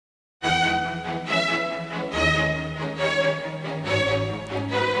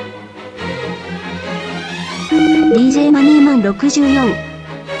DJ マネーマン64。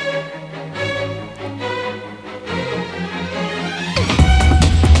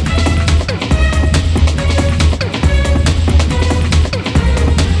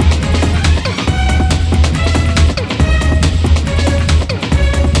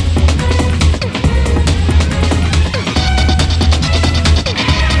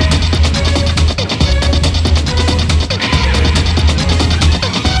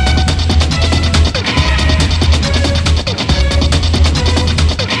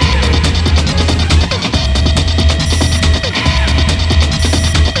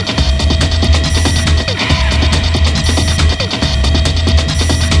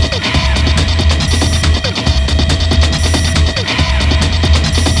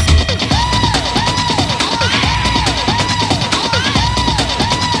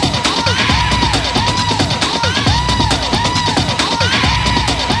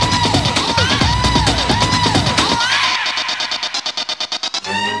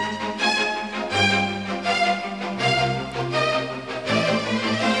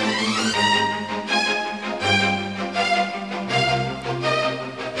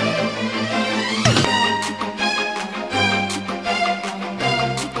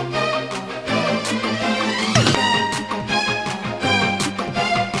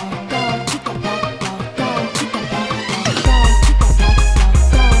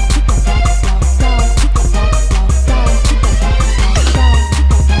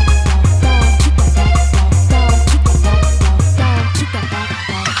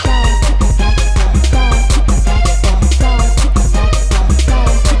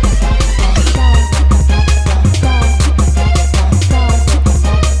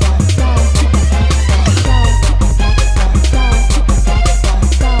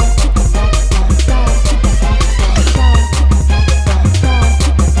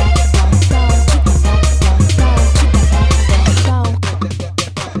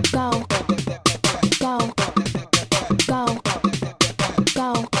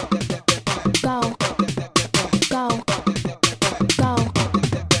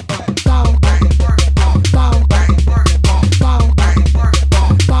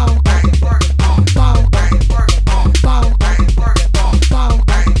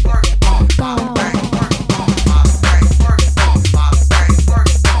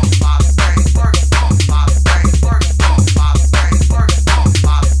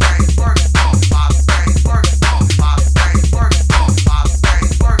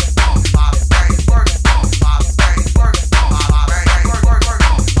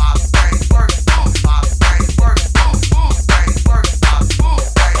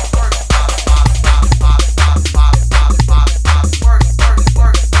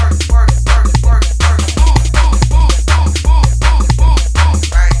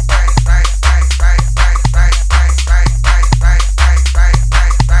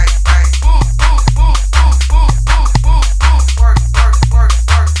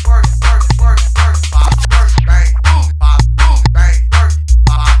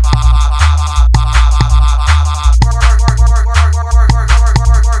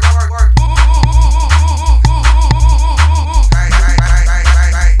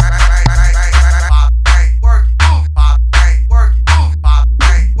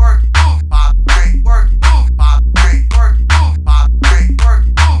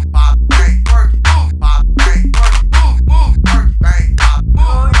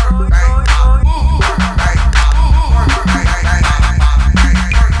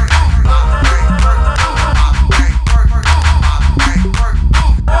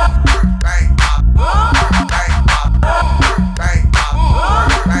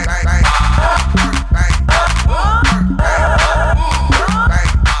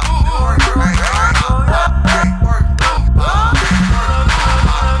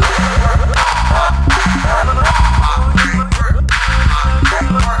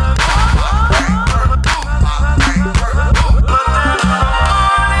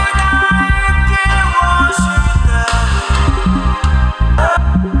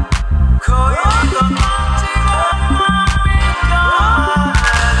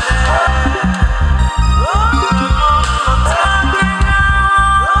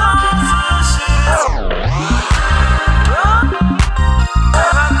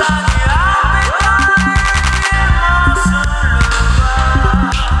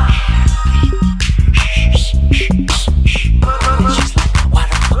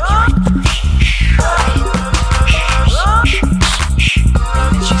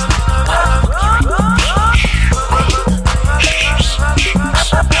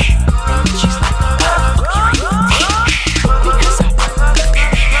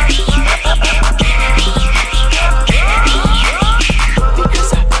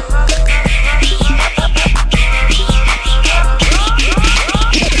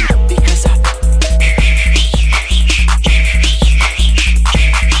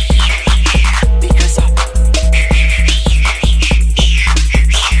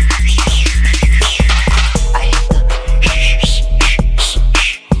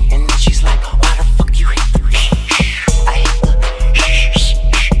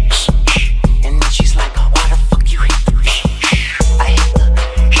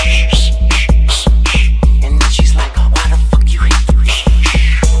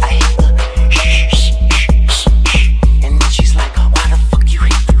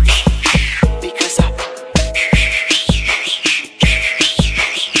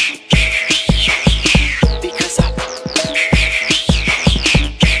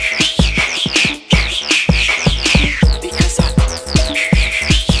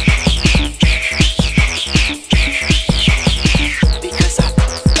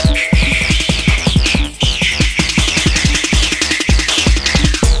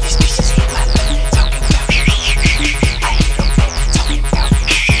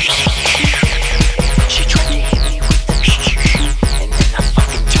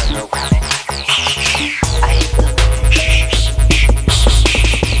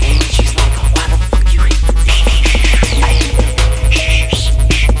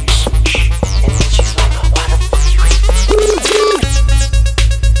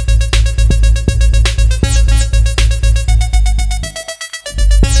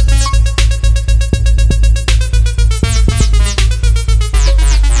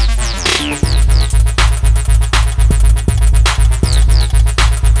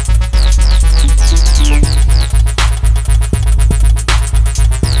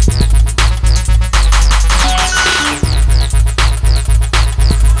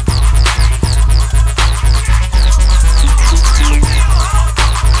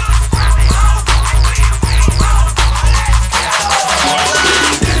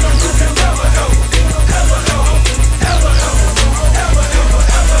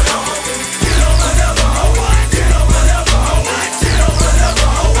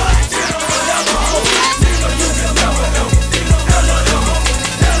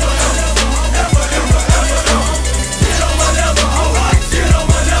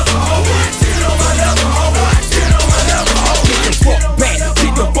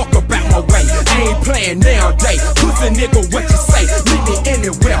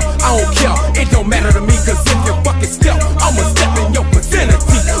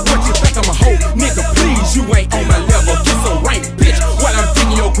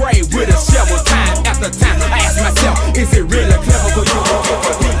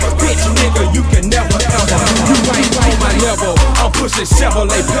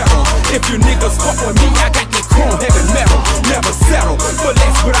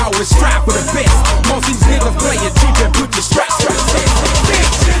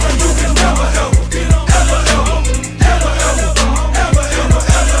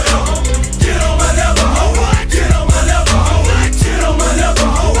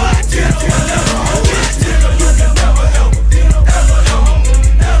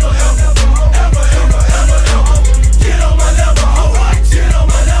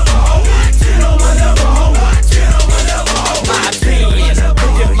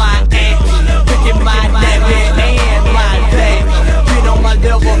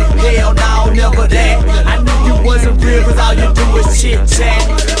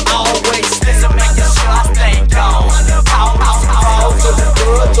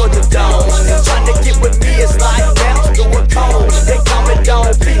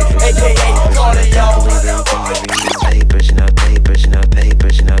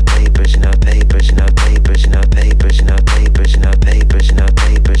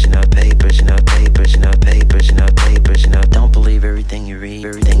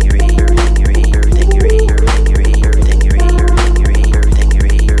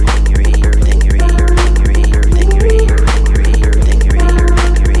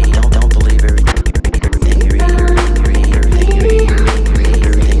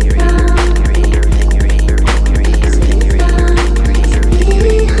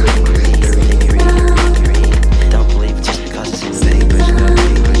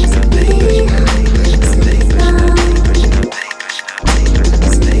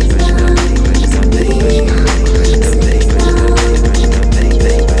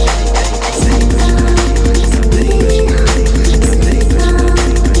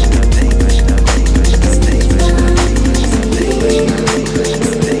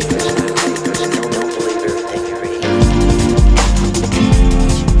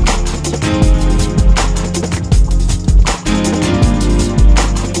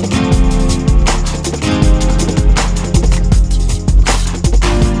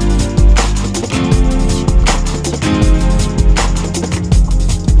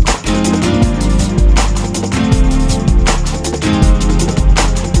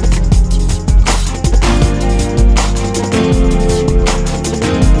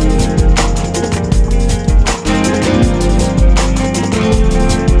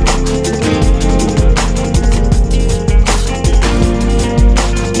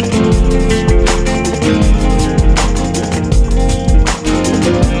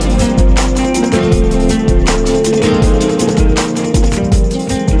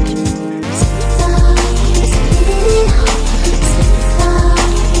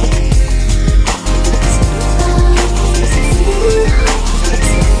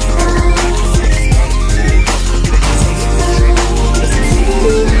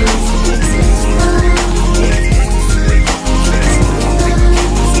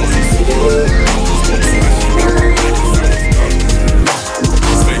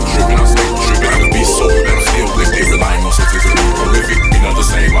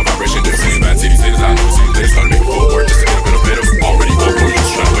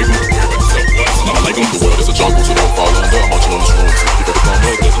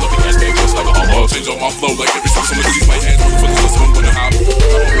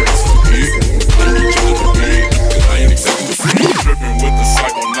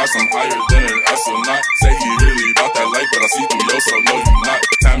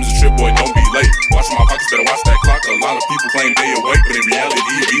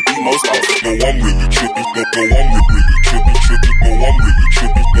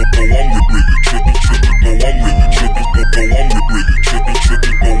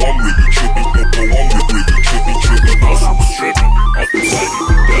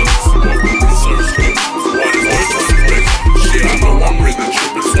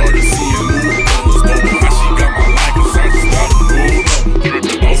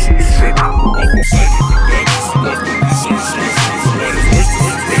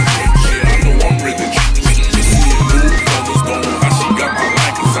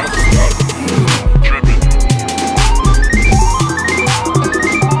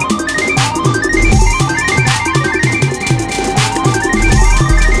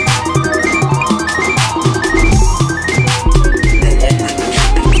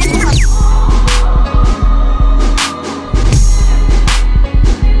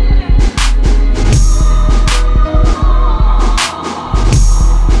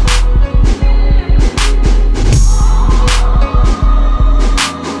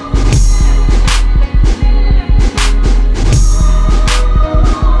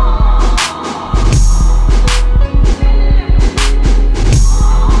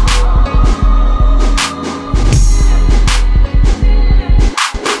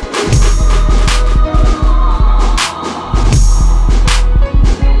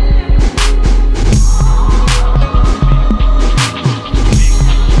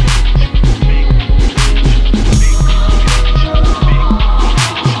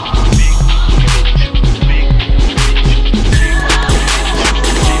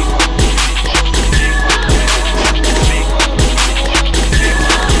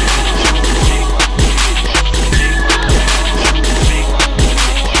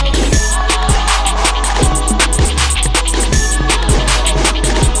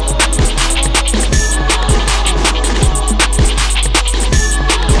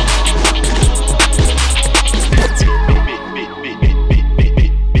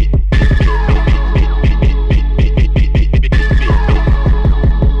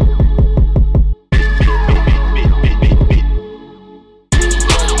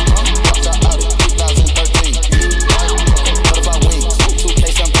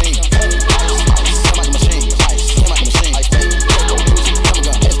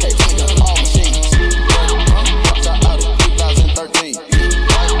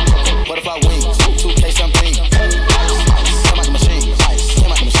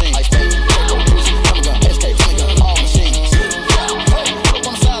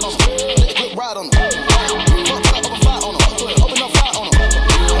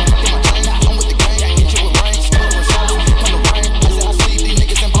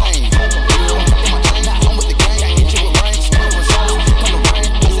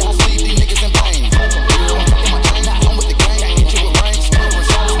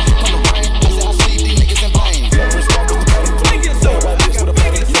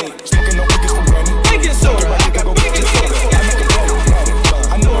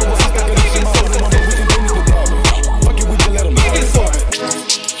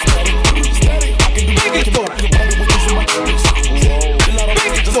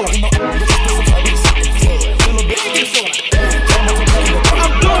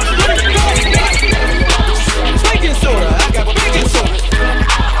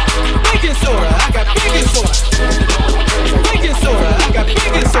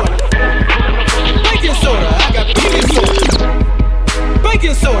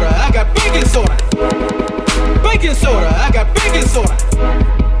baking soda, I got baking soda. Baking soda, I got baking soda.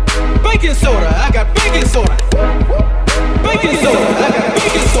 Baking soda, I got baking soda. Baking soda, I got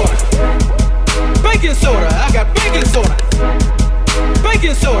baking soda. Baking soda, I got baking soda.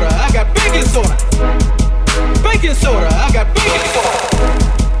 Baking soda, I got baking soda. Baking soda, I got baking soda.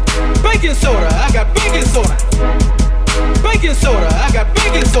 Baking soda, I got baking soda. Baking soda, I got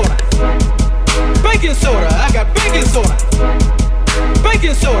baking soda. Baking soda, I got baking soda.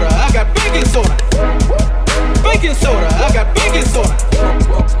 Baking soda, I got baking soda. Baking soda, I got baking soda.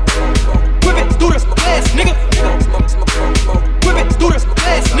 Whip it through the glass, nigga. Whip it through the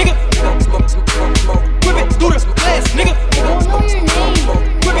glass, nigga. Whip it through the glass, nigga.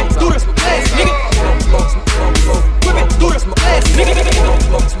 Whip it through the glass, nigga. Whip it through the glass, nigga.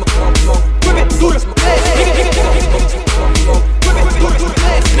 Whip it through the glass, nigga. Whip it through the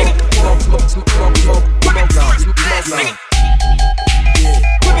glass, nigga. Whip it through the glass, nigga.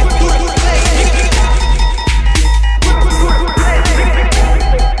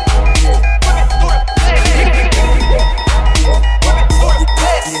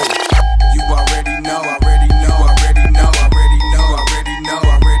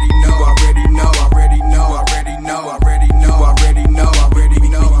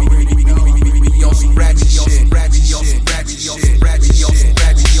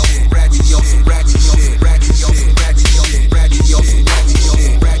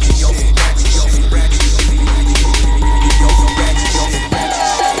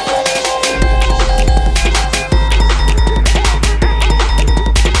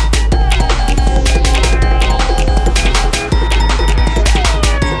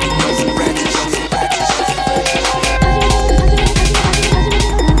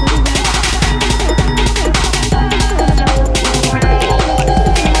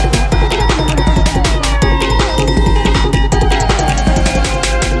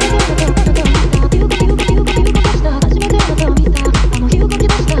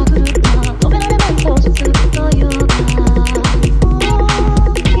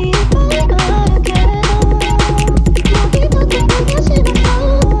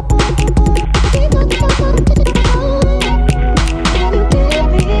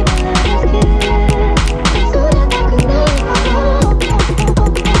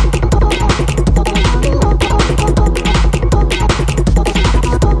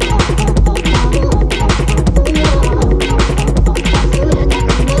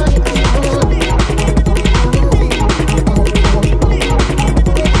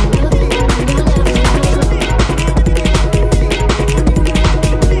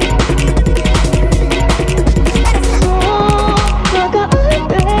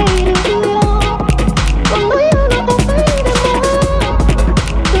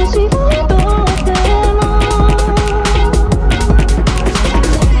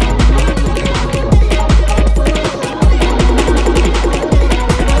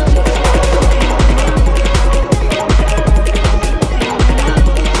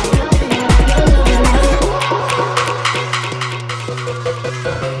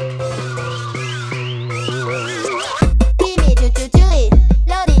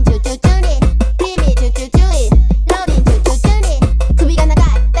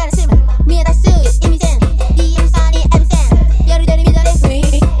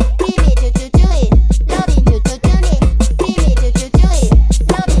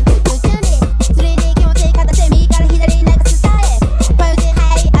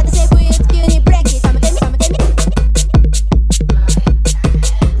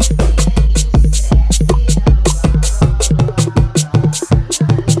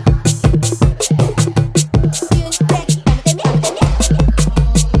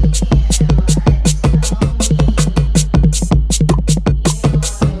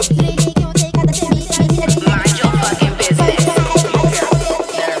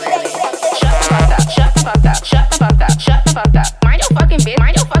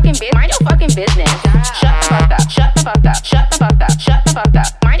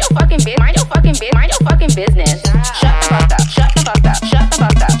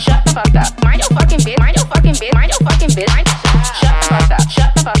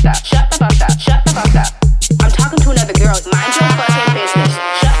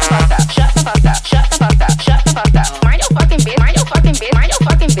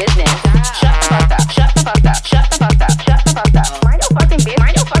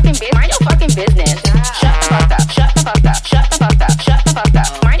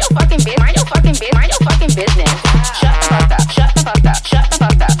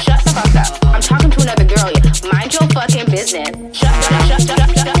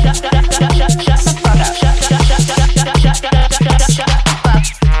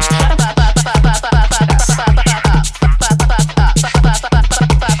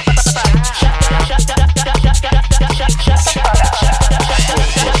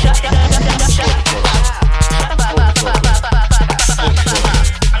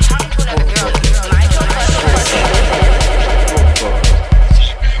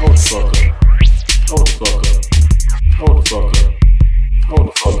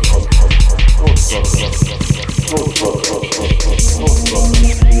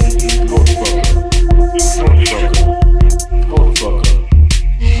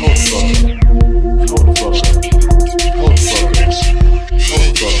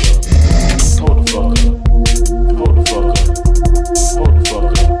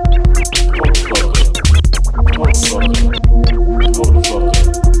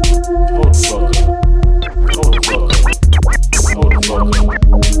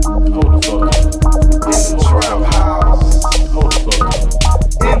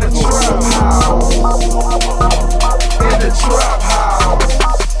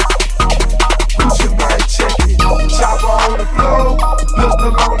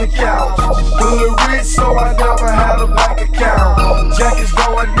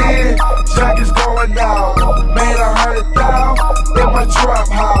 going in, jackets going out. Made 100,000 in my trap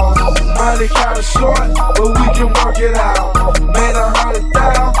house. Money kinda short, but we can work it out. Made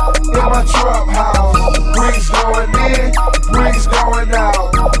 100,000 in my trap house. Bricks going in, bricks going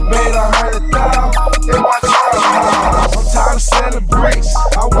out. Made 100,000 in my trap house. I'm tired of selling bricks,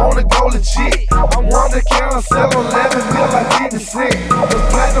 I wanna go legit. I wonder can I sell 11 mil like 50 cents? The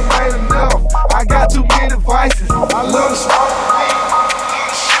platinum ain't enough, I got too many vices. I love to smoke weed,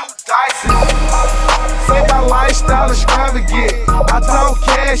 shoot dice. Say my lifestyle extravagant. I talk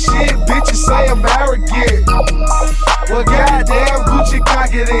cash shit, bitches say I'm arrogant. Well, goddamn, Gucci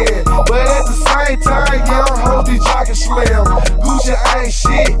cock it in. But at the same time, young hoes be jockin' slim. Gucci ain't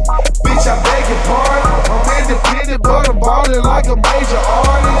shit, bitch, I beg your pardon. I'm independent, but I'm ballin' like a major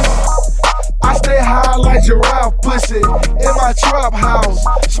artist. I stay high like giraffe pussy in my trap house,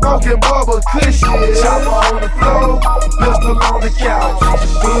 smoking bubble cushion. Chopper on the floor, pistol on the couch.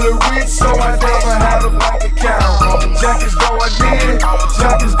 Fully rich, so I never had a bank account. Jackets going in,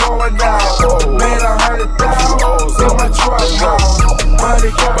 jackets going out. Made 100,000 in my trap house.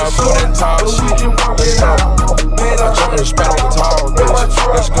 Money coming short, but we can work it out. Made 100,000 in my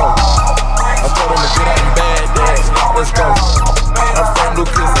trap house. I told him to get out in bad days. Let's go. I'm from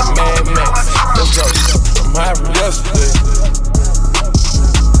Lucas and Mad Max. Let's go. I'm high from yesterday.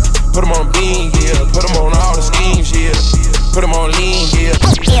 Put him on bean, yeah. Put him on all the schemes, yeah. Put him on lean, yeah.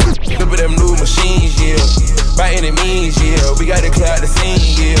 Look at them new machines, yeah. By any means, yeah. We gotta clear out the scene,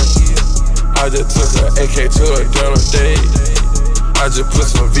 yeah. I just took her AK to a dinner date. I just put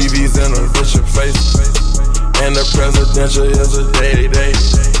some VVs in a Richard face. And the presidential is a day-to-day.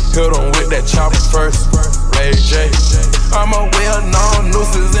 Hit on with that chopper first, Ray J. I'm a well-known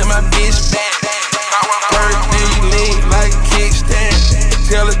nuisance in my bitch back. Birthday lean like a kickstand.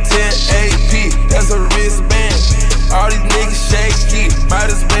 Tell a 10 AP, that's a wristband. All these niggas shaky, might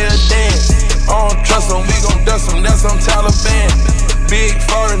as well dance. I don't trust them, we gon' dust them, that's some Taliban. Big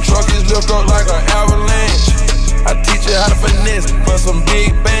foreign truck is lift up like an avalanche. I teach you how to finesse for some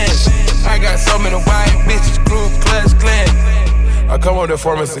big bands. I got so many white bitches, blue class clan. I come with the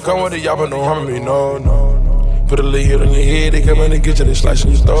pharmacy, come with the y'all, but don't harm me, no. Put a little hit on your head, they come in and get you, they slice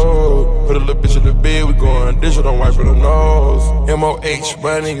in your stove. Put a little bitch in the bed, we going digital, don't wipe for the nose. MOH,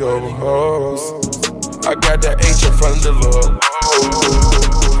 money over hoes. I got that H in front of the Lord.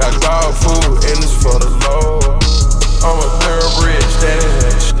 Got dog food, and it's for the Lord. I'm a thoroughbred, standing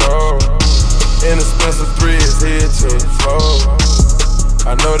at the store. Inexpensive threads, head to the floor.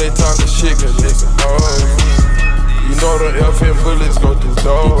 I know they talking shit, cause they some hoes. You know the FN bullets go through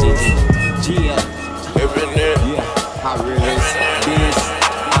doors. They been there. Yeah, I really is.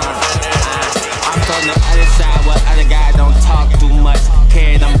 I'm from the other side where other guys don't talk too much.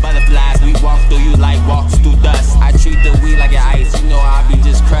 Carry them butterflies, we walk through you like walks through dust. I treat the weed like an ice, you know I be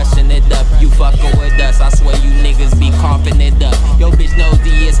just crushing it up. You fucking with us, I swear you niggas be coughing it up. Yo bitch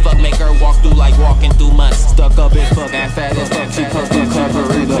nosy as fuck, make her walk through like walking through must. Stuck up as fuck, and fat as fuck, she supposed to cover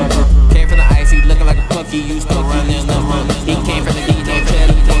it up. Came from the ice, he looking like a punk, he used to run in the money. He came from the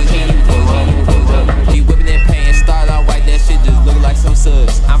DJ, he whipping that pain, start out white, that shit just look like some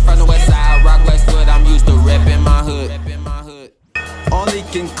suds. I'm from the west side, rock Westwood, I'm used to reppin' my hood. Only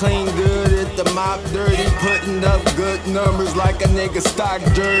can clean good if the mop dirty, putting up good numbers like a nigga stock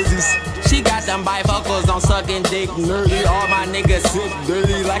jerseys. She got them bifocals on sucking dick nerdy. All my niggas sip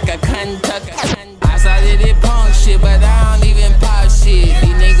dirty like a Kentucky. I started it punk shit, but I don't even pop shit.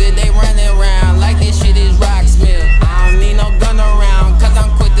 These niggas they running around like this shit is Rocksmith. I don't need no gun around, cause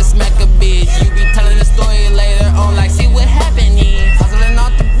I'm quick to smack a bitch. You be telling the story later on like see what happened is. Hustling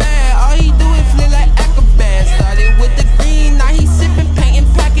off the bag, all he do is flip like acrobat. Started with the green, now he sipping paint and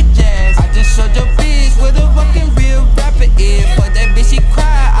packages. I just showed your bitch what a fucking real rapper is. But that bitch she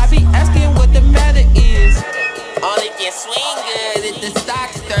cry, I be asking what the matter is. Only can swing good if the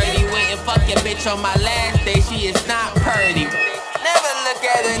stock's 30. Waiting fucking bitch on my last day, she is not purdy. Never look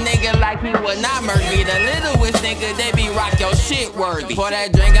at a nigga like he would not murder me. The littlest nigga, they be rock your shit worthy. For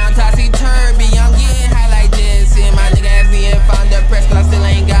that drink on Tossy Turby, I'm getting high like this. And my nigga asked me if I'm depressed, but I still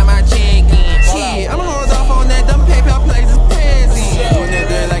ain't got my check in. Shit, I'ma hold off on that, them PayPal places crazy. Doing that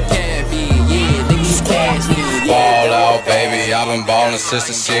dirt like Caffey, yeah, niggas cash me. Ball out, baby, I've been ballin' since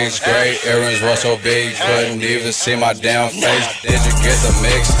the 6th grade. Earrings were so big, couldn't even see my damn face. Did you get the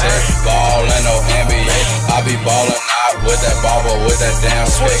mixtape? Ballin' no NBA, I be ballin' out with that ball, but with that damn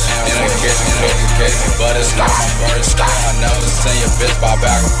stick. In the kitchen, cooking cakes, but it's not my birthday. I never seen your bitch buy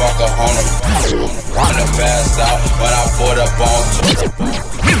back and fuck her on the running fast out when I put up on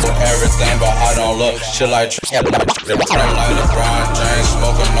for everything, but I don't look shit like like LeBron James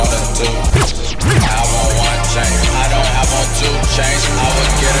smoking on the two. I want one. chain. I don't have on 2 chains. I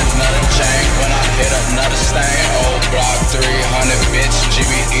would get another chain when I hit another stain. Old block 300, bitch,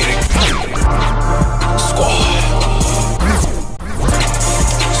 GB eating. Squad.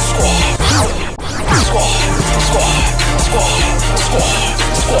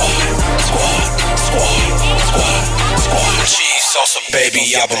 Cheese salsa,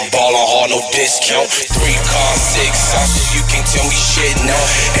 baby, I've been ballin' hard, no discount. 3 cars, 6 ounces, you can't tell me shit now.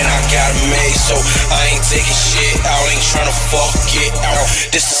 And I got it made, so I ain't taking shit out. Ain't tryna fuck it out.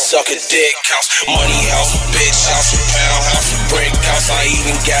 This a sucker dick house, money house, bitch house, pound house, brick house. I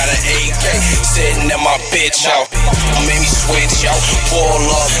even got an AK sitting at my bitch house. Made me switch out, pull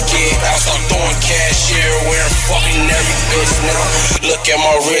up, get out, start throwing cash everywhere and fucking every bitch now. Look at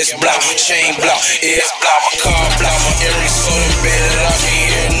my wrist block, chain block, ears block, my car block, my earrings so embedded I can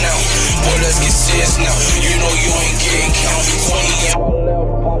hear now. Boy, let's get serious now. You know you ain't getting count. 20 in my left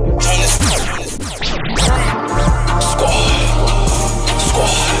pocket, turn this squad, squad,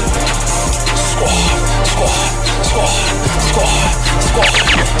 squad, squad, squad, squad, squad, squad,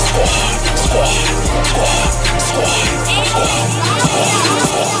 squad, squad, squad, squad, squad.